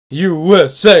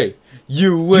USA!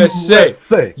 USA!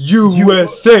 USA!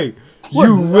 USA!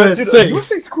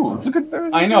 USA's cool. It's a good.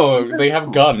 I know, they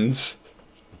have guns.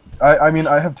 I mean,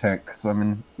 I have tanks, so I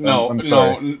mean. I'm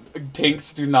sorry.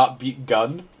 Tanks do not beat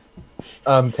gun.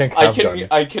 Tank have gun.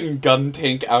 I can gun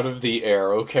tank out of the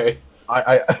air, okay?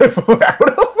 out of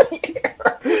the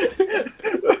air.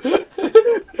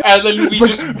 And then we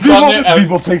just like, run it out.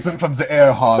 People take it from the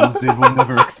air, Hans. They will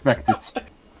never expect it.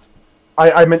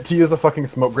 I meant to use a fucking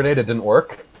smoke grenade. It didn't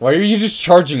work. Why are you just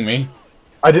charging me?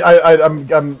 I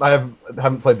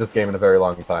haven't played this game in a very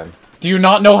long time. Do you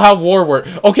not know how war works?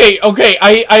 Okay,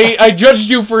 I judged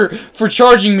you for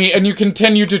charging me, and you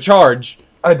continue to charge.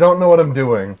 I don't know what I'm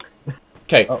doing.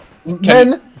 Okay. Oh.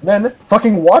 Men,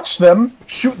 fucking watch them,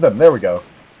 shoot them. There we go.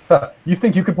 You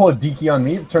think you could pull a DK on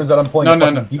me? It turns out I'm pulling a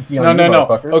fucking DK on you,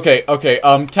 motherfuckers. Okay,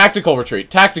 tactical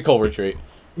retreat.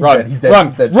 He's Run, dead, he's dead, run,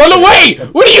 he's dead. run away!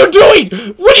 What are you doing?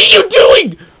 What are you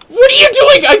doing? What are you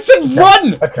doing? I said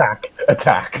run!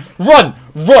 Attack.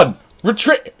 Run,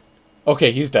 retreat.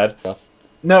 Okay, he's dead.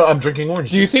 No, I'm drinking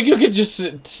orange juice. Do you think you could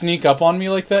just sneak up on me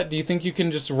like that? Do you think you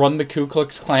can just run the Ku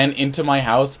Klux Klan into my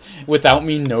house without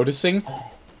me noticing?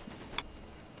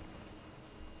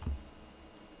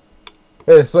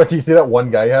 Hey, sir, can you see that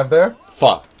one guy you have there?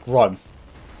 Fuck, run.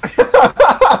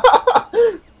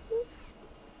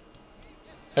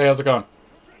 Hey, how's it going?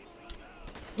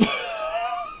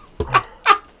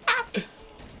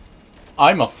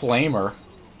 I'm a flamer.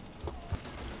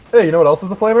 Hey, you know what else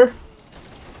is a flamer?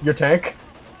 Your tank.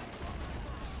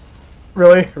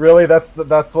 Really? That's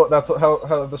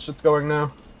how this shit's going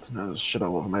now. No, shit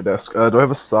all over my desk. Do I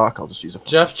have a sock? I'll just use a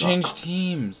Jeff sock. changed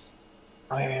teams.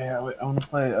 Oh yeah, wait, I want to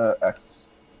play Axis.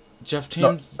 Jeff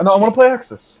teams. No, I want to play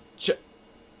Axis.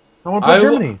 I want to play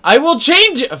Germany. I will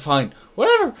change it. Fine.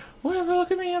 Whatever. Look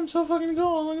at me. I'm so fucking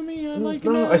cool. Look at me. I like it.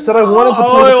 I said I wanted to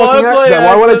play the fucking Axis.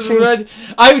 Why would I change?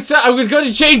 I said I was going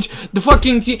to change the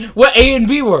fucking team. What A and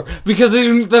B were because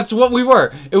that's what we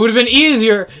were. It would have been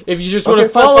easier if you just would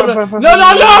have followed it. Fine. No!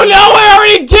 I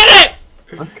already did it.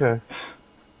 Okay.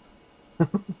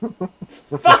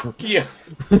 Fuck you.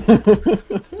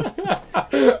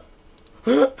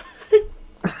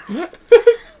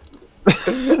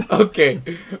 Okay,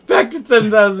 back to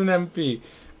 10,000 MP.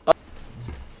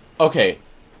 Okay.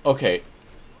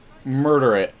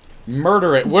 Murder it.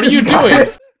 What are you doing?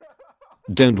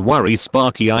 Don't worry,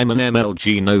 Sparky, I'm an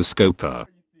MLG no-scoper.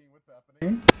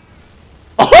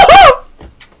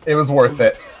 It was worth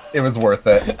it.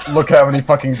 Look how many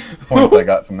fucking points I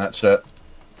got from that shit.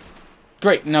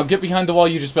 Great, now get behind the wall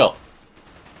you just built.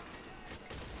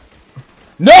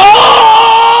 No!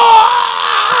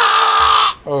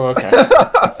 Oh, okay.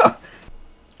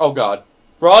 Oh god.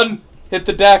 Run! Hit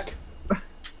the deck!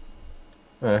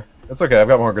 It's okay, I've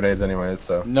got more grenades anyways,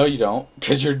 so. No you don't,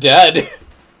 because you're dead.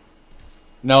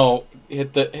 No,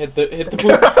 hit the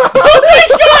poop. Oh my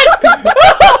god!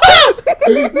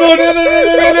 No.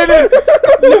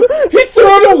 He threw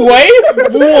it away?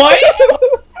 What?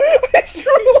 I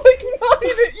threw like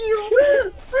 9 at you!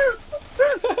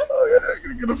 Oh,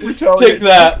 yeah, I'm gonna retaliate. Take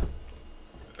that.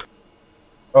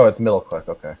 Oh, it's middle click,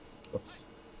 okay. Oops.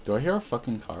 Do I hear a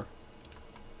fucking car?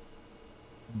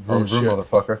 Vroom, shit.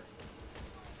 motherfucker.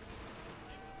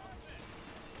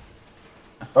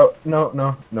 Oh,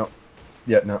 no.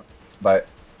 Yeah, no. Bye.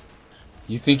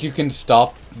 You think you can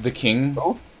stop the king?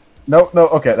 Oh? No,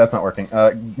 okay, that's not working.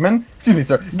 Men, excuse me,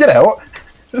 sir. Get out!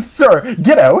 Sir,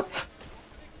 get out!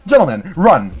 Gentlemen,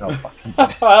 run! No, fucking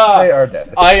they are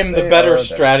dead. I am the better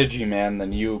strategy man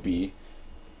than you be.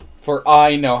 For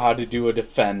I know how to do a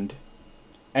defend.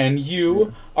 And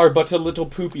you are but a little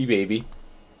poopy baby.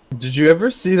 Did you ever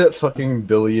see that fucking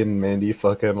Billy and Mandy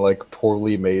fucking, like,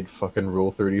 poorly made fucking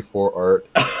Rule 34 art?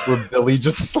 Where Billy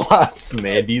just slaps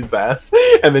Mandy's ass,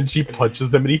 and then she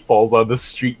punches him and he falls on the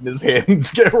street and his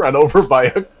hands get run over by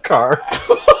a car.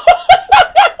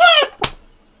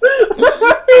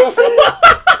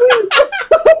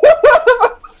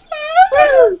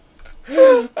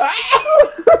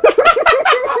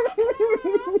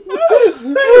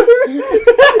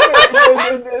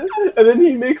 And then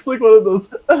he makes like one of those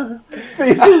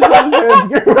faces on his hands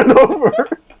get run over.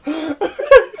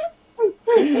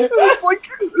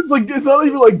 It's not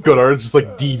even like good art, it's just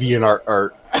like deviant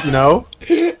art, you know?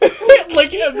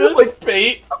 Like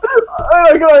bait.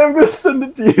 I'm gonna send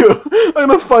it to you. I'm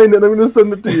gonna find it, I'm gonna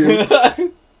send it to you.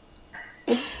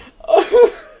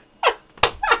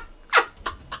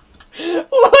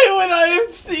 Why would I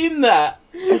have seen that?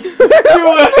 Do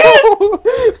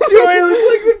I look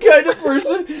like the kind of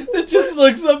person that just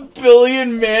looks up Billy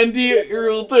and Mandy at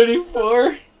Rule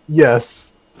 34?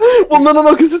 Yes. Well,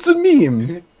 no, because it's a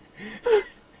meme.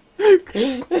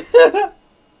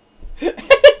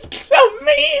 It's so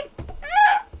mean.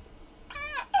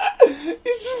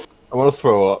 I want to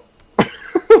throw up. I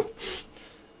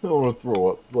want to throw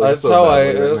up. Like, That's so how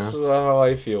badly right that's now. how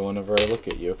I feel whenever I look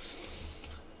at you.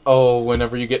 Oh,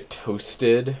 whenever you get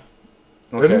toasted.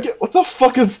 I didn't get, what the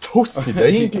fuck is toasted? I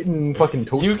ain't getting fucking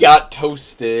toasted. You got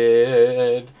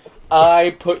toasted.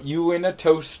 I put you in a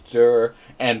toaster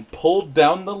and pulled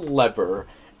down the lever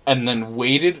and then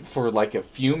waited for like a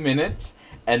few minutes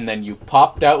and then you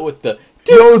popped out with the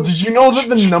Yo, did you know that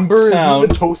the number sound.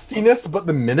 isn't the toastiness, but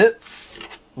the minutes?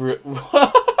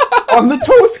 On On the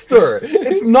toaster!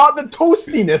 It's not the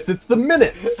toastiness, it's the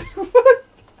minutes! How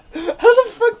the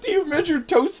fuck do you measure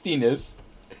toastiness?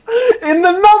 In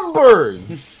the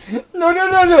numbers! No.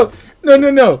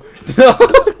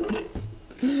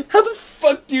 How the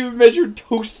fuck do you measure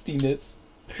toastiness?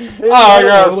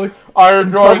 Like, I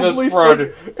enjoy this probably bread.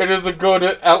 It is a good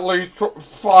at least 5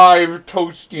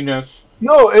 toastiness.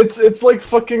 no, it's like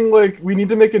fucking like we need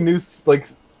to make a new like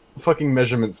fucking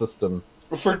measurement system.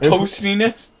 For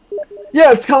toastiness?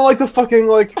 Yeah, it's kind of like the fucking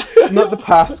like not the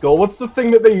Pascal. What's the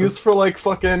thing that they use for like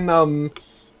fucking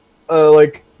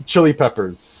like chili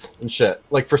peppers and shit,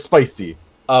 like for spicy?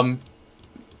 Toastiness.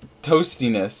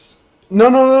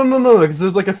 No, because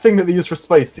there's like a thing that they use for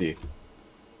spicy.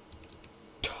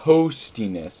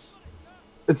 Toastiness.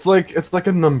 It's like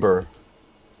a number.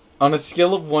 On a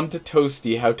scale of 1 to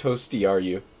toasty, how toasty are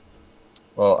you?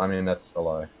 Well, I mean that's a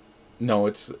lie. No,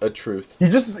 it's a truth. He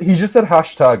just said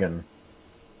hashtagging.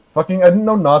 Fucking, I didn't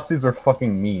know Nazis were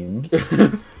fucking memes.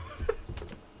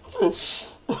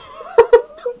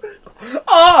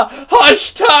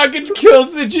 Hashtag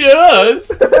kills the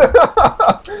Jews!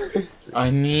 I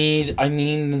need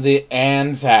the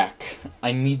Anzac.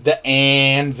 I need the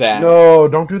Anzac. No,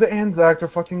 don't do the Anzac. They're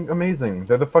fucking amazing.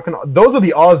 They're the fucking. Those are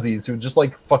the Aussies who just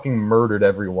like fucking murdered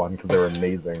everyone because they're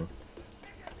amazing.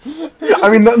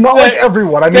 I mean, not like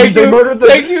everyone. I mean, they murdered the.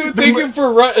 Thank you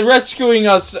for rescuing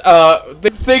us.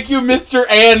 Thank you, Mr.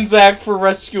 Anzac, for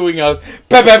rescuing us.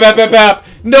 Bap, bap, bap, bap, bap.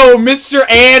 No, Mr.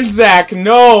 Anzac,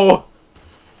 no.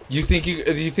 Do you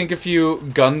think a few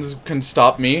guns can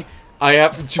stop me? I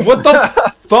have. What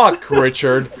the fuck,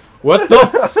 Richard? What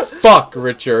the fuck,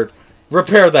 Richard?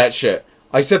 Repair that shit.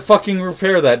 I said fucking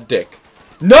repair that dick.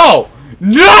 No!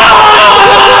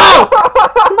 No!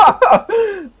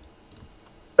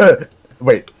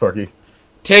 Wait, Sparky.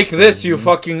 Take this, you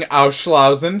fucking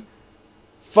Auslausen.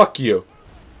 Fuck you.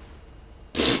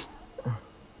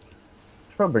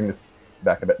 I'll bring this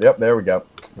back a bit. Yep, there we go.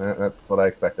 That's what I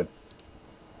expected.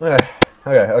 Okay.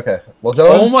 Well, John.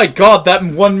 Oh my god, that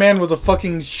one man was a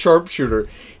fucking sharpshooter.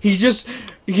 He just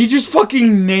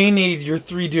fucking nay-nayed your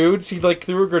 3 dudes. He like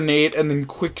threw a grenade and then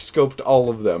quick scoped all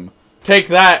of them. Take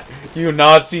that, you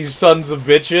Nazi sons of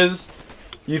bitches.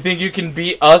 You think you can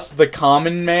beat us, the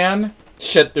common man?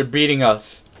 Shit, they're beating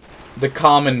us. The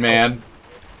common man.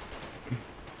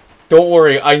 Don't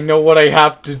worry, I know what I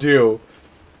have to do.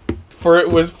 For it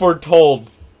was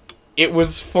foretold. It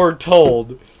was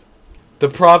foretold. The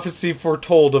prophecy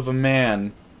foretold of a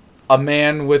man. A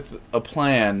man with a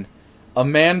plan. A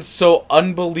man so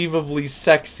unbelievably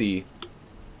sexy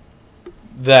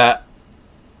that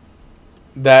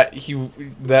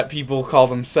people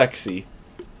called him sexy.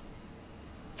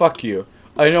 Fuck you.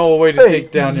 I know a way to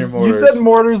take down your mortars. You said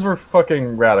mortars were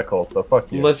fucking radical, so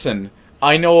fuck you. Listen,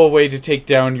 I know a way to take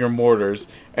down your mortars,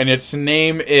 and its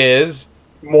name is...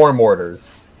 More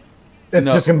mortars.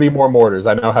 It's just gonna be more mortars.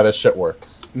 I know how this shit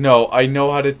works. No, I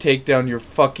know how to take down your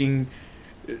fucking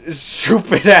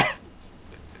stupid ass.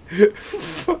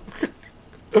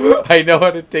 I know how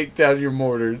to take down your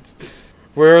mortars.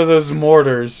 Where are those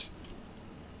mortars?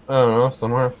 I don't know,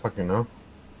 somewhere I fucking know.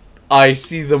 I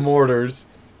see the mortars.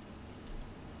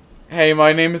 Hey,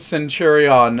 my name is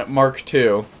Centurion Mark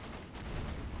II.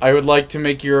 I would like to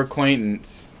make your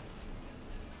acquaintance.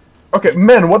 Okay,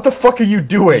 men, what the fuck are you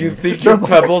doing? Do you think your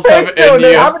pebbles have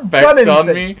any effect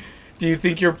on me? Do you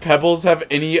think your pebbles have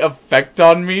any effect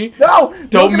on me? No!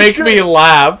 Don't make me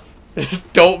laugh.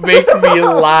 Don't make me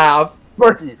laugh.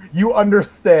 Sparky, you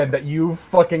understand that you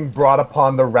fucking brought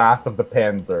upon the wrath of the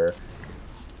Panzer.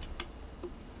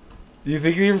 You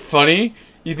think you're funny?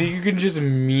 You think you can just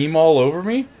meme all over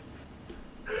me?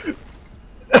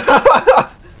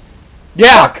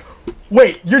 Yeah! Fuck!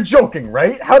 Wait, you're joking,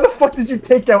 right? How the fuck did you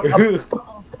take out a fucking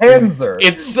Panzer?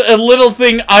 It's a little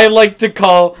thing I like to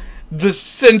call the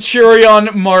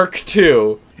Centurion Mark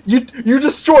II. You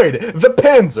destroyed the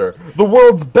Panzer, the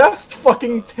world's best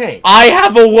fucking tank. I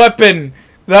have a weapon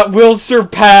that will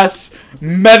surpass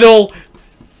metal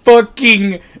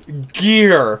fucking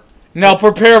gear. Now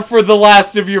prepare for the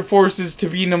last of your forces to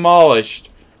be demolished.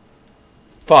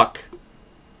 Fuck.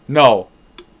 No.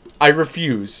 I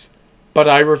refuse. But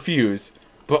I refuse.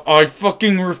 But I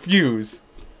fucking refuse.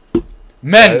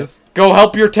 Men, Guys, go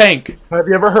help your tank. have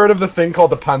you ever heard of the thing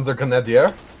called the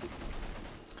Panzergrenadier?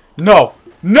 No.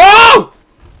 No!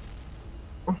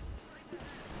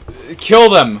 Kill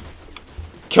them.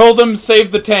 Kill them,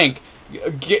 save the tank.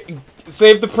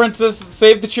 Save the princess,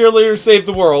 save the cheerleader, save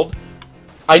the world.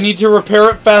 I need to repair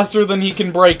it faster than he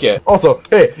can break it. Also,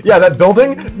 hey, yeah, that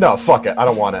building? No, fuck it. I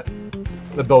don't want it.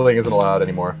 The building isn't allowed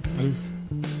anymore. You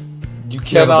Yeah, the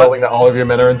cannot... building that all of your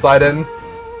men are inside in?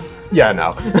 Yeah,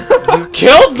 no. You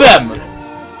killed them! It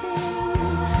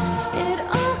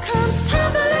all comes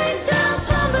tumbling down,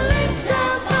 tumbling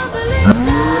down, tumbling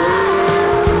down.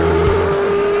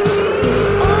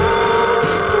 It all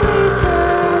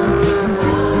returns to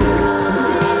you.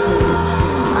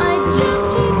 I just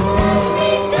keep letting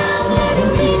me down,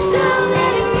 letting me down,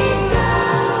 letting me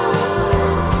down.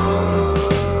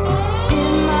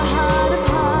 In my heart of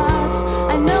hearts,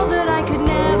 I know that I could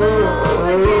never love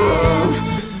again.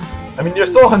 I mean, you're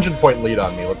still a 100-point lead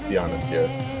on me, let's be honest here.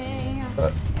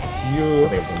 But You...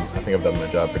 I think I've done my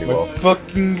job pretty well. With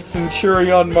fucking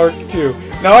Centurion Mark II.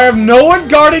 Now I have no one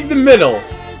guarding the middle!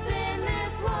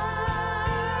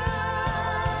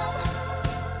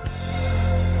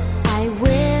 I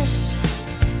wish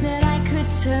that I could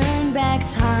turn back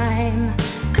time,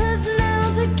 'cause now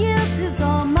the guilt is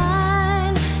all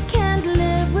mine. Can't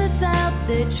live without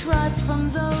the trust from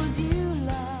those you